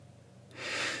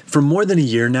For more than a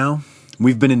year now,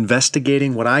 we've been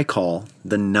investigating what I call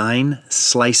the 9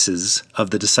 slices of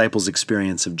the disciples'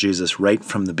 experience of Jesus right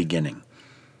from the beginning.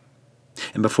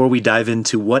 And before we dive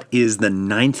into what is the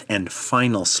 9th and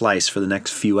final slice for the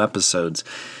next few episodes,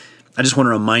 I just want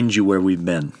to remind you where we've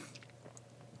been.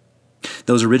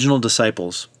 Those original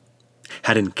disciples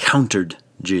had encountered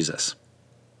Jesus.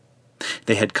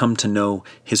 They had come to know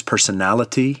his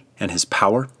personality and his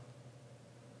power.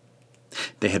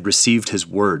 They had received his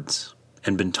words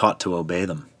and been taught to obey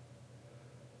them.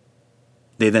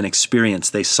 They then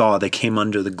experienced, they saw, they came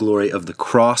under the glory of the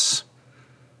cross,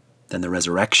 then the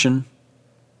resurrection,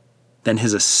 then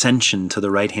his ascension to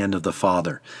the right hand of the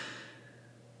Father.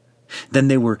 Then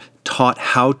they were taught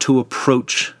how to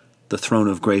approach the throne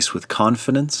of grace with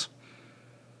confidence.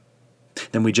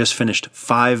 Then we just finished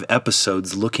 5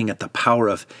 episodes looking at the power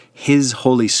of his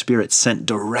Holy Spirit sent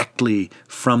directly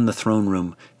from the throne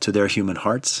room to their human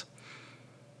hearts.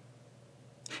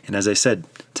 And as I said,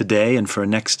 today and for the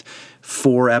next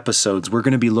 4 episodes, we're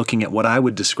going to be looking at what I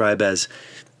would describe as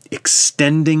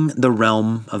extending the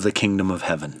realm of the kingdom of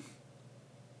heaven.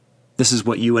 This is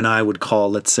what you and I would call,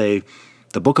 let's say,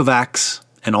 the book of Acts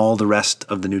and all the rest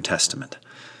of the New Testament.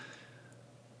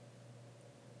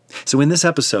 So in this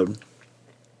episode,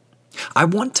 I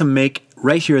want to make,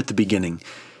 right here at the beginning,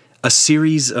 a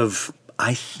series of,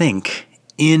 I think,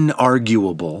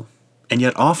 inarguable and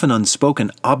yet often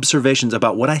unspoken observations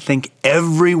about what I think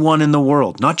everyone in the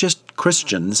world, not just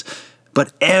Christians,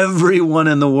 but everyone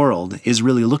in the world is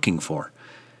really looking for.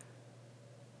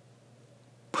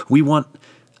 We want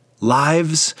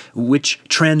lives which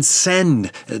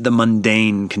transcend the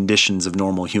mundane conditions of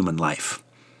normal human life.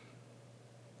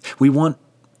 We want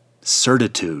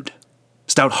certitude,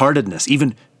 stout-heartedness,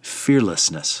 even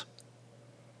fearlessness.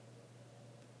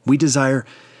 We desire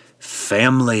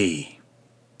family,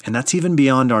 and that's even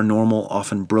beyond our normal,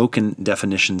 often broken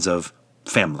definitions of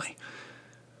family.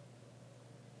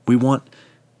 We want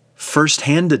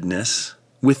first-handedness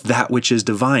with that which is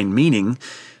divine, meaning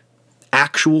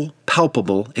actual,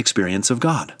 palpable experience of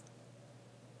God.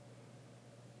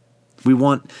 We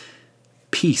want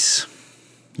peace,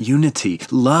 unity,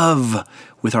 love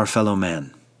with our fellow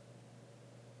man.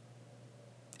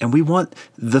 And we want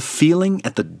the feeling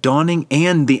at the dawning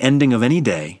and the ending of any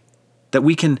day that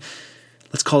we can,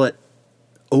 let's call it,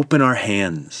 open our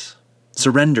hands,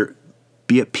 surrender,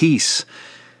 be at peace,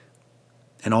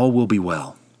 and all will be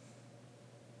well.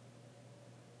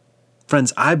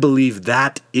 Friends, I believe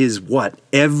that is what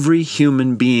every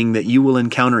human being that you will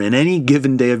encounter in any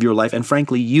given day of your life, and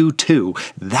frankly, you too,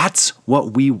 that's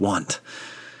what we want.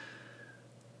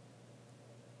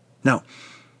 Now,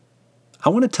 I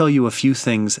want to tell you a few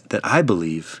things that I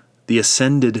believe the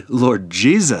ascended Lord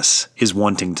Jesus is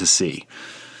wanting to see.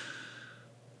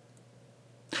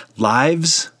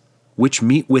 Lives which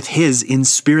meet with his in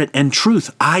spirit and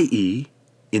truth, i.e.,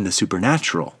 in the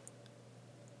supernatural.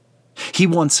 He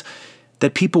wants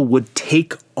that people would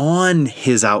take on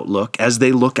his outlook as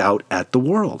they look out at the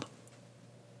world.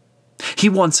 He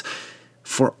wants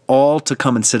for all to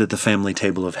come and sit at the family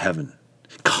table of heaven,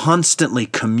 constantly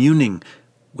communing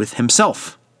with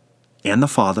himself and the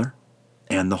Father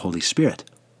and the Holy Spirit.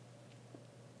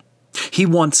 He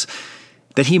wants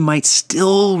that he might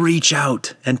still reach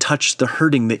out and touch the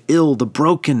hurting, the ill, the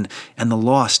broken, and the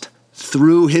lost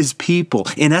through his people.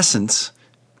 In essence,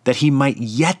 that he might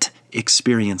yet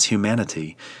experience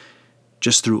humanity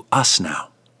just through us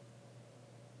now.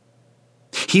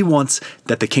 He wants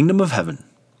that the kingdom of heaven,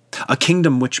 a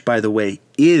kingdom which, by the way,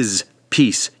 is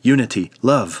peace, unity,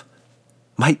 love,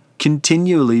 might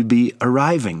continually be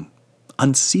arriving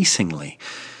unceasingly.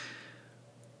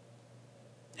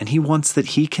 And he wants that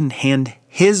he can hand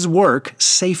his work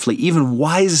safely, even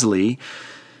wisely,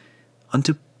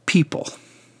 unto people.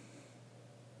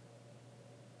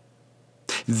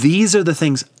 These are the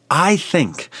things I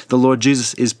think the Lord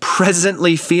Jesus is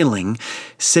presently feeling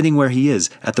sitting where he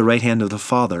is at the right hand of the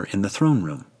Father in the throne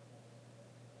room.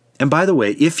 And by the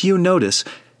way, if you notice,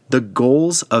 the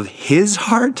goals of his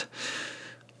heart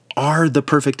are the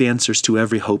perfect answers to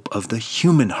every hope of the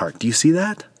human heart. Do you see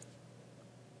that?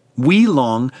 We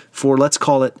long for, let's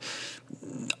call it,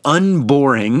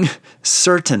 unboring,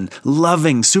 certain,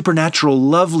 loving, supernatural,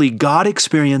 lovely,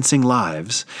 God-experiencing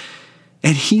lives.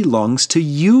 And he longs to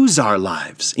use our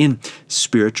lives in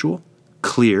spiritual,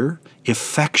 clear,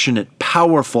 affectionate,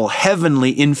 powerful,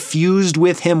 heavenly, infused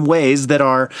with him ways that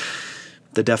are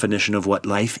the definition of what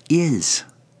life is.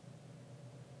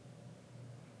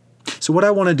 So what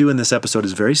I want to do in this episode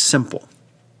is very simple.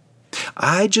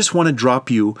 I just want to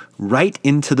drop you right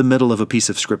into the middle of a piece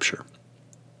of Scripture.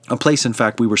 A place, in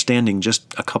fact, we were standing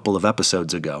just a couple of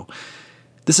episodes ago.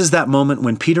 This is that moment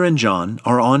when Peter and John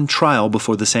are on trial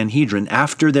before the Sanhedrin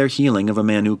after their healing of a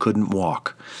man who couldn't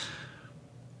walk.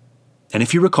 And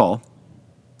if you recall,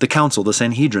 the council, the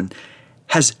Sanhedrin,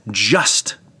 has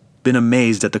just been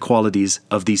amazed at the qualities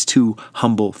of these two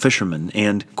humble fishermen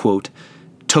and, quote,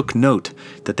 took note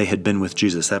that they had been with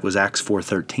Jesus. That was Acts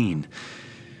 4:13.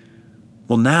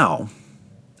 Well, now,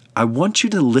 I want you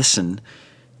to listen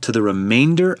to the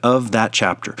remainder of that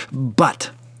chapter,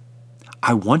 but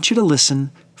I want you to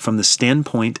listen from the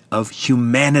standpoint of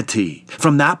humanity,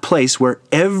 from that place where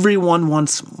everyone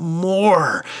wants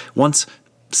more, wants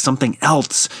something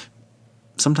else,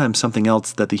 sometimes something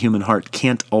else that the human heart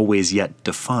can't always yet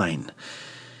define.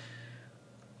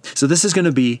 So this is going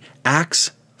to be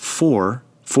Acts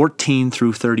 4:14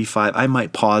 through 35. I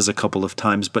might pause a couple of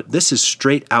times, but this is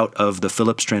straight out of the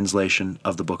Phillips translation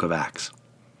of the book of Acts.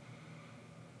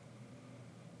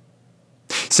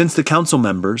 Since the council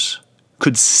members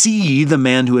could see the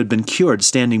man who had been cured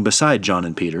standing beside John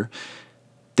and Peter,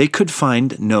 they could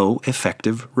find no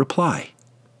effective reply.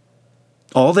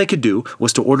 All they could do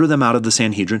was to order them out of the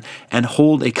Sanhedrin and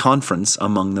hold a conference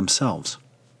among themselves.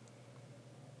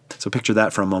 So picture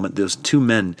that for a moment. Those two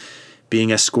men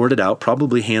being escorted out,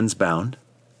 probably hands bound,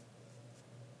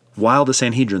 while the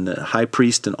Sanhedrin, the high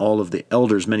priest and all of the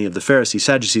elders, many of the Pharisees,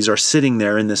 Sadducees, are sitting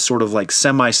there in this sort of like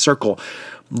semicircle,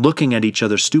 looking at each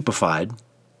other stupefied,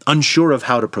 unsure of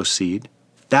how to proceed.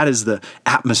 That is the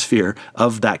atmosphere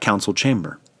of that council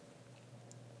chamber.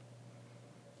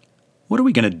 What are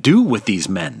we going to do with these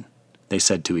men? They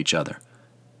said to each other.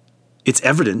 It's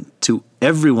evident to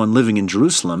everyone living in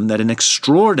Jerusalem that an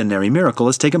extraordinary miracle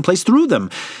has taken place through them,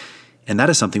 and that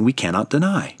is something we cannot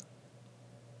deny.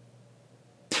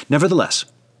 Nevertheless,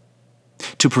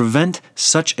 to prevent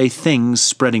such a thing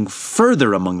spreading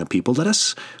further among the people, let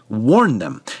us warn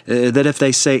them that if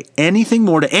they say anything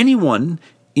more to anyone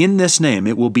in this name,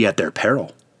 it will be at their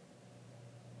peril.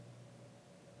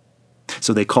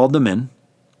 So they called them in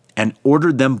and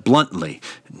ordered them bluntly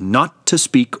not to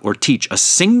speak or teach a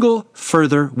single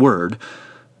further word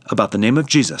about the name of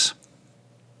Jesus.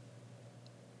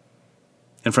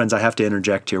 And friends, I have to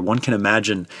interject here. One can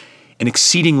imagine an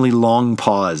exceedingly long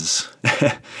pause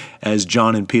as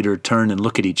John and Peter turn and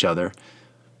look at each other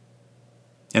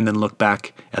and then look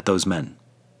back at those men.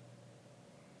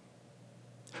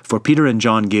 For Peter and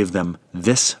John gave them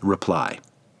this reply: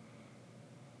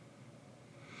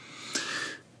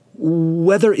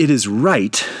 whether it is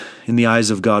right in the eyes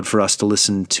of God for us to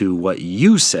listen to what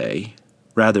you say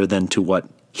rather than to what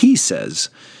he says,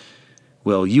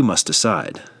 well, you must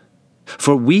decide.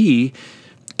 For we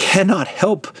cannot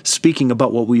help speaking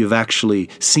about what we have actually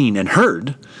seen and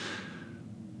heard.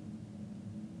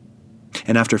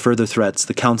 And after further threats,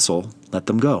 the council let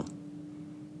them go.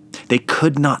 They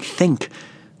could not think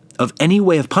of any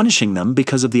way of punishing them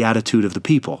because of the attitude of the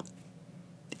people.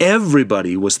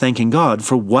 Everybody was thanking God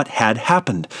for what had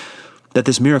happened, that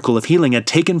this miracle of healing had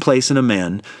taken place in a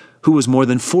man who was more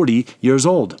than 40 years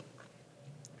old.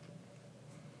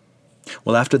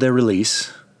 Well, after their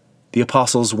release, the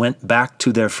apostles went back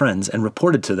to their friends and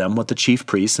reported to them what the chief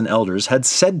priests and elders had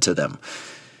said to them.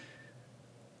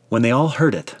 When they all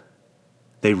heard it,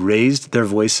 they raised their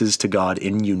voices to God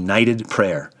in united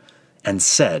prayer and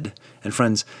said, and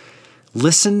friends,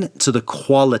 listen to the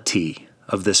quality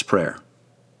of this prayer.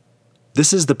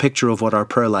 This is the picture of what our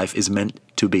prayer life is meant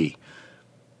to be.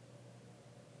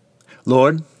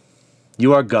 Lord,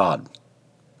 you are God,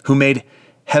 who made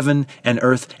heaven and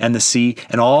earth and the sea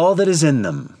and all that is in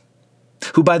them,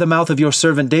 who by the mouth of your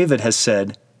servant David has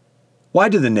said, why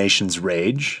do the nations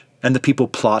rage and the people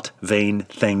plot vain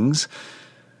things?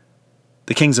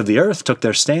 The kings of the earth took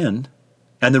their stand,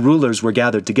 and the rulers were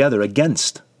gathered together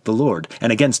against the Lord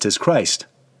and against his Christ.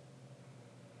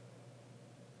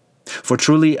 For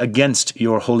truly against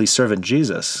your holy servant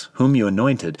Jesus, whom you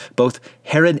anointed, both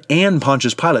Herod and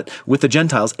Pontius Pilate, with the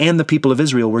Gentiles and the people of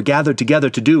Israel, were gathered together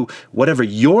to do whatever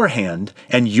your hand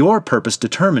and your purpose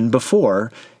determined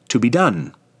before to be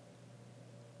done.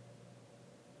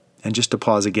 And just to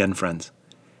pause again, friends,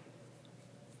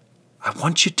 I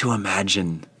want you to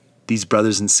imagine these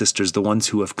brothers and sisters, the ones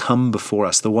who have come before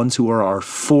us, the ones who are our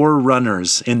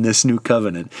forerunners in this new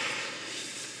covenant.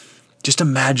 Just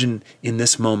imagine in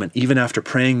this moment, even after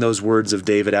praying those words of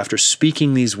David, after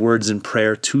speaking these words in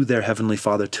prayer to their Heavenly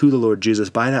Father, to the Lord Jesus,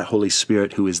 by that Holy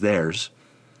Spirit who is theirs,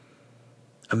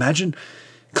 imagine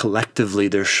collectively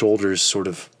their shoulders sort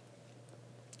of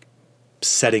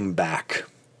setting back,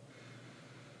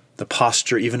 the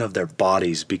posture even of their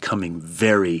bodies becoming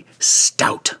very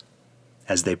stout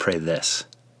as they pray this.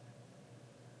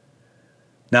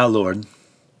 Now, Lord,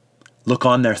 look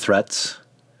on their threats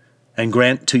and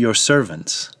grant to your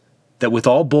servants that with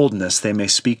all boldness they may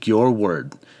speak your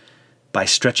word by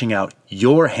stretching out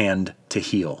your hand to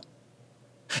heal,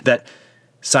 that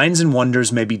signs and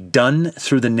wonders may be done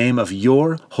through the name of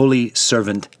your holy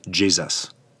servant Jesus."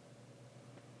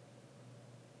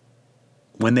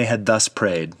 When they had thus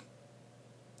prayed,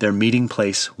 their meeting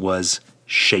place was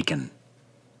shaken.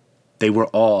 They were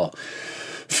all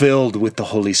filled with the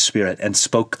Holy Spirit and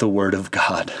spoke the word of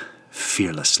God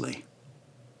fearlessly.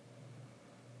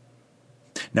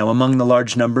 Now, among the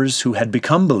large numbers who had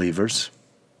become believers,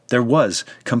 there was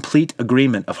complete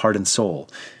agreement of heart and soul.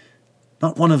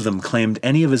 Not one of them claimed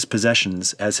any of his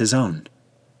possessions as his own,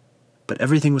 but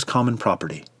everything was common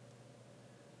property.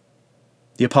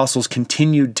 The apostles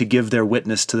continued to give their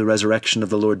witness to the resurrection of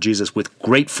the Lord Jesus with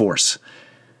great force,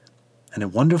 and a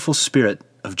wonderful spirit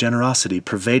of generosity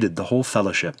pervaded the whole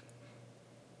fellowship.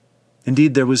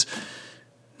 Indeed, there was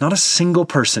not a single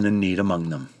person in need among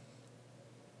them.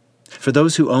 For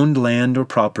those who owned land or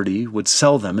property would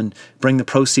sell them and bring the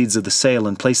proceeds of the sale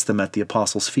and place them at the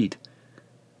apostles' feet.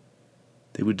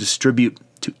 They would distribute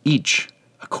to each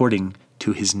according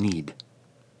to his need.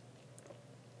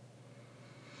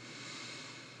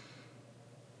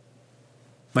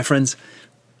 My friends,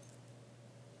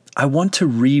 I want to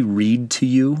reread to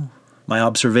you my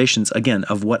observations, again,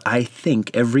 of what I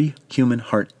think every human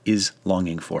heart is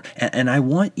longing for. And I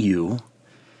want you,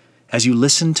 as you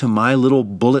listen to my little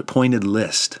bullet-pointed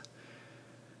list,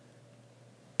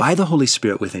 by the Holy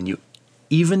Spirit within you,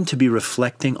 even to be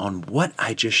reflecting on what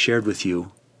I just shared with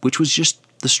you, which was just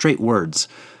the straight words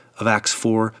of Acts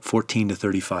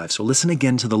 4:14-35. So listen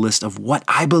again to the list of what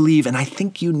I believe, and I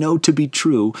think you know to be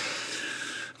true,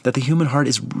 that the human heart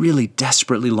is really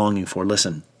desperately longing for.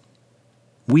 Listen,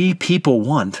 we people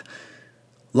want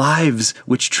lives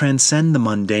which transcend the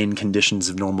mundane conditions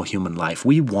of normal human life.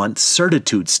 We want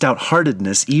certitude,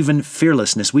 stout-heartedness, even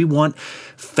fearlessness. We want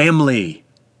family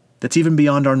that's even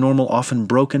beyond our normal, often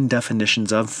broken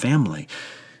definitions of family.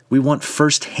 We want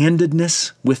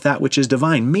first-handedness with that which is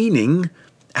divine, meaning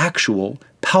actual,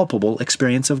 palpable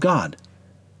experience of God.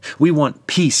 We want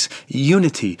peace,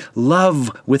 unity,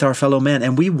 love with our fellow man,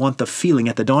 and we want the feeling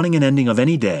at the dawning and ending of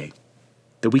any day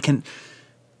that we can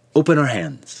open our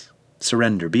hands,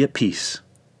 surrender, be at peace,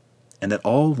 and that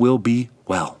all will be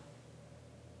well.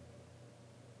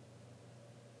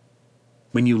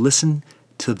 When you listen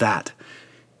to that,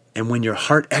 and when your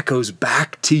heart echoes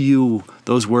back to you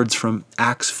those words from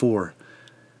Acts 4,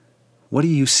 what are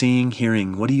you seeing,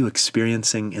 hearing? What are you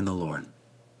experiencing in the Lord?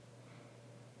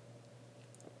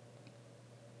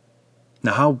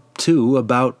 Now, how, too,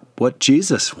 about what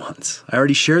Jesus wants? I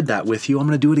already shared that with you. I'm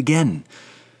going to do it again.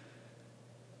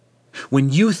 When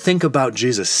you think about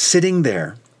Jesus sitting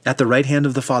there at the right hand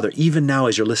of the Father, even now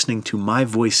as you're listening to my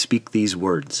voice speak these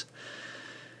words,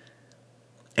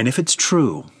 and if it's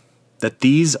true that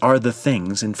these are the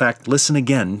things, in fact, listen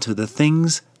again to the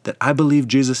things that I believe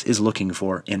Jesus is looking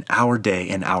for in our day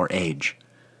and our age.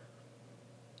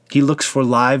 He looks for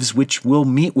lives which will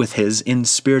meet with his in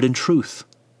spirit and truth,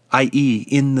 i.e.,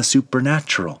 in the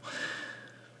supernatural.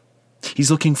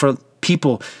 He's looking for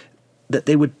people that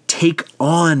they would take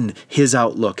on his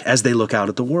outlook as they look out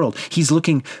at the world. He's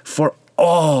looking for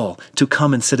all to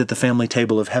come and sit at the family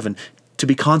table of heaven, to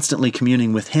be constantly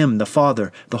communing with him, the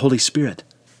Father, the Holy Spirit.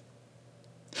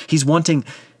 He's wanting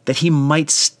that he might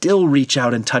still reach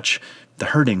out and touch the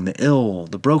hurting, the ill,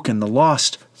 the broken, the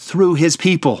lost through his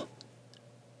people.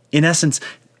 In essence,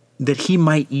 that he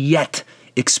might yet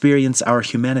experience our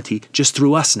humanity just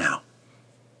through us now.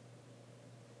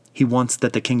 He wants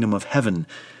that the kingdom of heaven,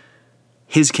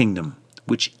 his kingdom,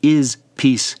 which is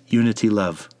peace, unity,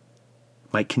 love,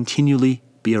 might continually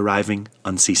be arriving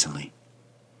unceasingly.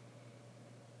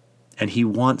 And he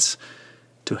wants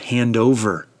to hand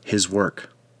over his work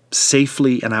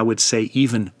safely, and I would say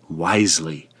even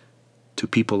wisely, to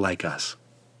people like us.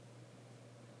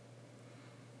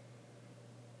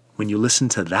 When you listen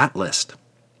to that list,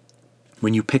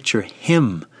 when you picture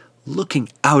him looking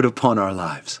out upon our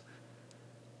lives,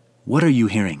 what are you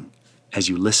hearing as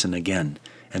you listen again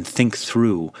and think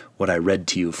through what I read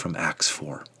to you from Acts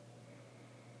 4?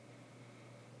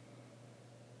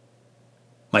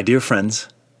 My dear friends,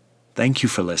 thank you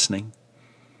for listening.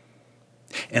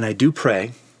 And I do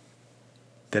pray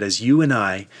that as you and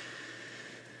I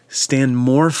stand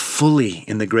more fully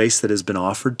in the grace that has been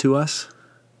offered to us,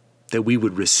 that we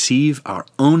would receive our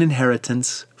own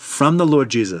inheritance from the Lord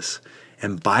Jesus,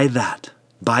 and by that,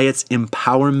 by its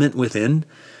empowerment within,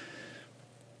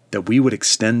 that we would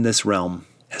extend this realm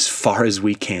as far as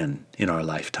we can in our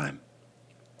lifetime.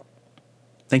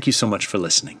 Thank you so much for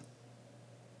listening.